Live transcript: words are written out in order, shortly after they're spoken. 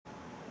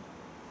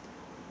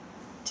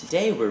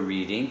Today we're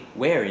reading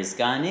Where is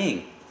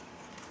GAH?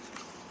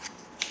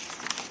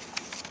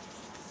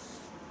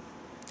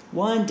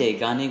 One day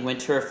GAH went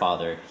to her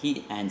father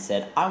and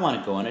said, I want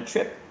to go on a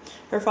trip.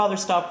 Her father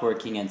stopped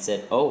working and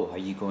said, Oh, are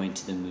you going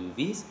to the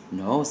movies?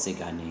 No, said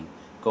GAH.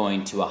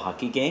 Going to a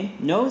hockey game?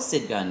 No,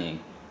 said GAH.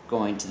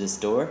 Going to the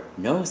store?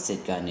 No,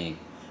 said GAH.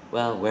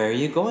 Well, where are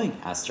you going?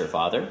 Asked her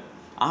father.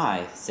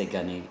 I, said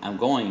GAH, I'm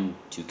going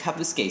to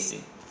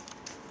Kapuskasing.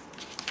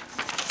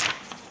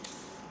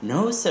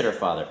 No, said her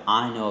father,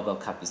 I know about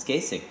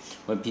Kapuskasing.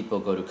 When people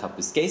go to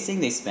Kapuskasing,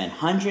 they spend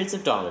hundreds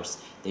of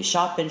dollars. They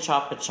shop and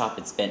shop and shop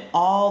and spend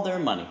all their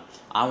money.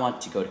 I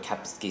want to go to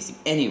Kapuskasing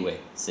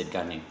anyway, said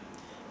GAH.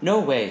 No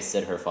way,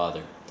 said her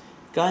father.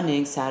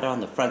 GAH sat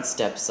on the front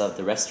steps of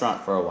the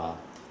restaurant for a while.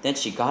 Then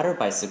she got her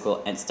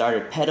bicycle and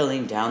started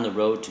pedaling down the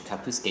road to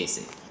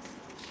Kapuskasing.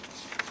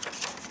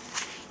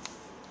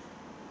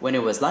 When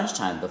it was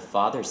lunchtime, the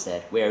father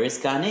said, Where is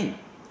GAH?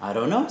 I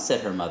don't know, said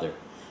her mother.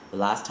 The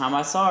last time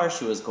I saw her,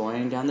 she was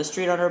going down the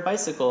street on her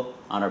bicycle.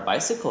 On her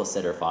bicycle,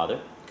 said her father.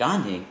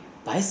 GAH?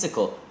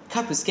 Bicycle?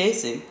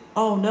 Kapuskasing?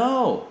 Oh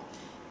no!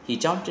 He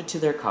jumped into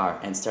their car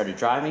and started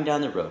driving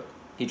down the road.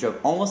 He drove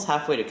almost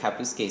halfway to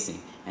Kapuskasing,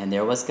 and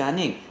there was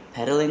GAH,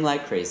 pedaling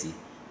like crazy.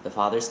 The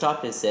father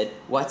stopped and said,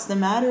 What's the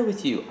matter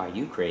with you? Are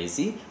you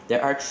crazy?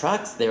 There are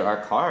trucks, there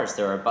are cars,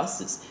 there are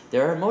buses,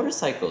 there are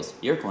motorcycles.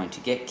 You're going to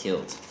get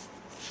killed.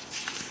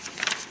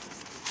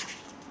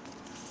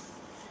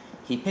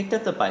 He picked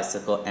up the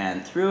bicycle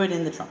and threw it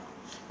in the trunk.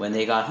 When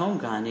they got home,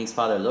 GAH's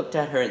father looked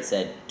at her and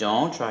said,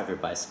 Don't drive your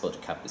bicycle to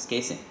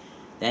Kapuskasing.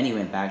 Then he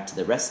went back to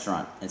the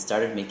restaurant and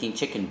started making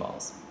chicken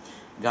balls.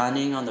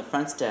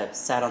 GAH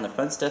sat on the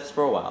front steps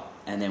for a while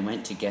and then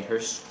went to get her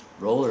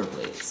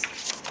rollerblades.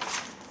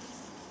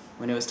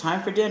 When it was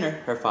time for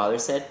dinner, her father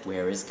said,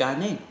 Where is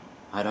GAH?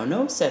 I don't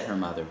know, said her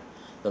mother.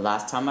 The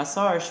last time I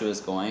saw her, she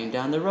was going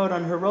down the road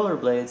on her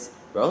rollerblades.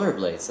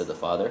 Rollerblades, said the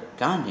father.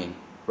 GAH.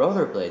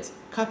 Rollerblades.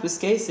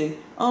 Kapuskasing.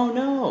 Oh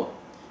no!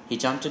 He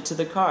jumped into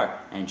the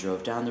car and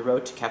drove down the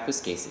road to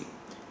Kapuskasing.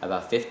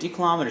 About 50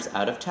 kilometers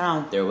out of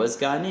town, there was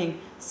GAH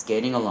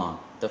skating along.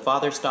 The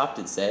father stopped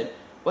and said,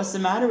 What's the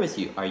matter with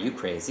you? Are you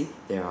crazy?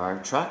 There are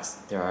trucks,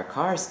 there are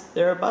cars,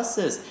 there are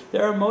buses,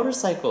 there are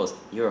motorcycles.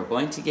 You are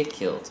going to get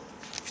killed.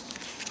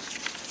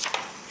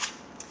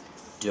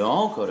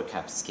 Don't go to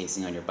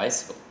Kapuskasing on your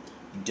bicycle.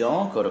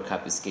 Don't go to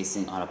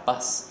Kapuskasing on a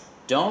bus.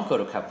 Don't go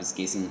to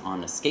Kapuskasing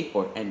on a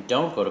skateboard, and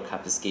don't go to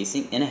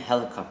Kapuskasing in a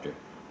helicopter.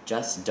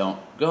 Just don't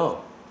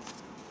go.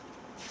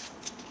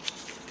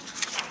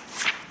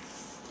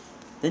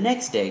 The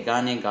next day,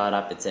 GAH got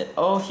up and said,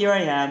 Oh, here I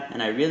am,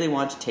 and I really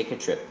want to take a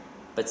trip.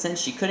 But since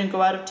she couldn't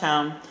go out of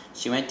town,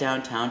 she went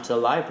downtown to the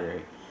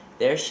library.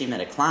 There she met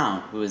a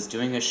clown who was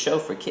doing a show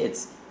for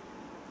kids.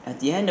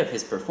 At the end of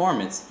his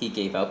performance, he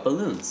gave out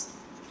balloons.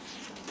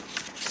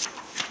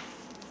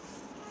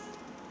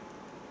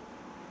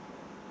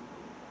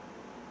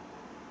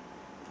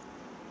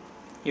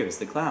 Here is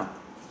the clown.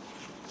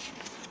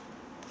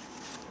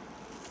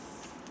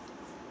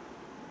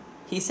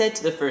 He said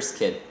to the first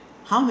kid,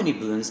 How many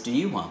balloons do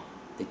you want?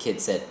 The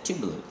kid said, 2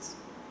 balloons.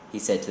 He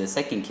said to the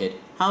second kid,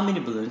 How many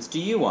balloons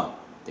do you want?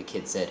 The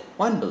kid said,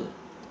 1 balloon.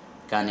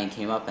 GAH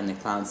came up and the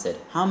clown said,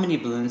 How many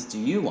balloons do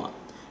you want?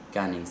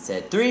 GAH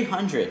said,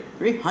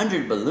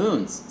 300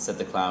 balloons, said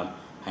the clown.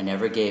 I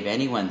never gave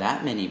anyone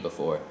that many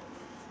before.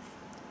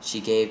 So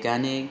he gave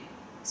GAH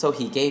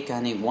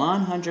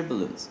 100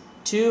 balloons.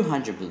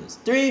 200 balloons,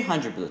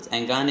 300 balloons,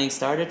 and GAH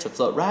started to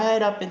float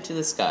right up into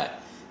the sky.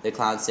 The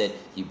clown said,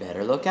 You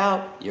better look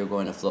out. You're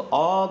going to float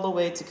all the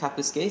way to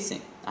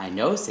Kapuskasing. I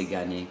know, said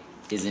GAH.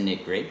 Isn't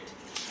it great?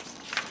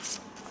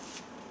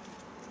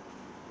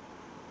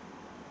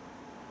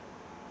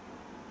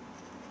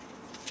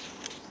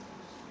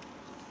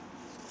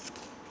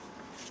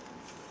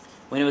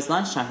 When it was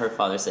lunchtime, her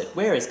father said,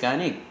 Where is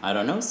GAH? I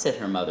don't know, said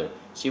her mother.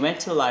 She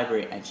went to the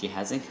library and she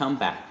hasn't come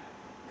back.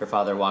 Her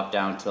father walked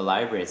down to the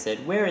library and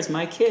said, Where is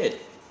my kid?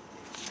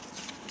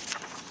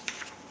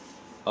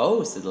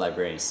 Oh, said the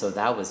librarian, so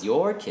that was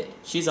your kid.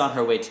 She's on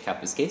her way to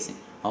Kapuskasing.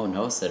 Oh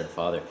no, said her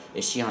father.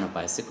 Is she on a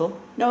bicycle?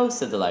 No,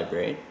 said the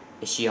librarian.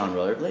 Is she on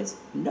rollerblades?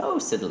 No,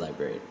 said the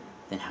librarian.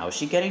 Then how is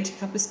she getting to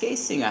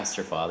Kapuskasing? Asked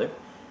her father.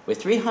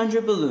 With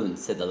 300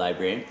 balloons, said the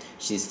librarian.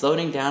 She's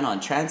floating down on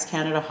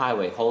Trans-Canada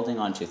Highway holding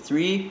on to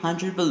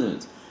 300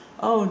 balloons.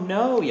 Oh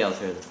no, yelled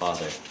her the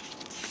father.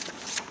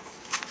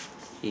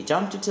 He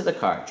jumped into the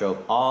car,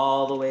 drove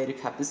all the way to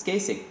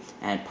Kapuskasing,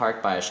 and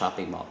parked by a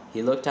shopping mall.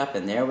 He looked up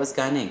and there was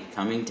GAH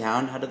coming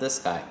down out of the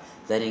sky,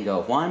 letting go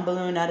of 1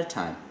 balloon at a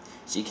time.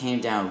 She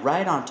came down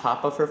right on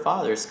top of her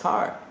father's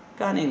car.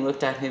 GAH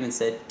looked at him and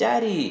said,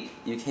 Daddy,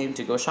 you came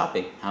to go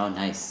shopping. How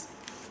nice.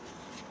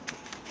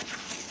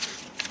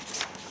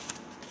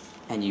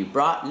 And you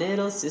brought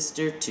little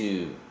sister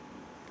too.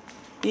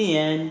 The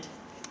end.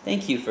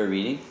 Thank you for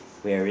reading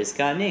Where is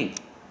GAH?